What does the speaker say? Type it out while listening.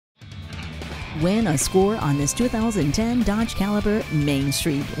Win a score on this 2010 Dodge Caliber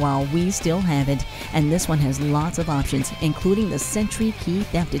Mainstreet while we still have it. And this one has lots of options, including the Sentry key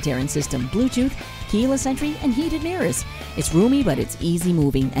theft deterrent system, Bluetooth, keyless entry, and heated mirrors. It's roomy, but it's easy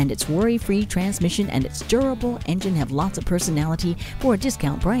moving, and its worry-free transmission and its durable engine have lots of personality for a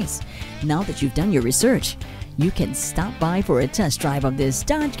discount price. Now that you've done your research, you can stop by for a test drive of this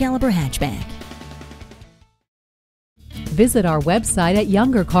Dodge Caliber hatchback. Visit our website at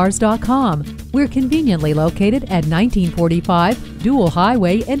youngercars.com. We're conveniently located at 1945 Dual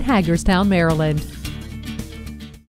Highway in Hagerstown, Maryland.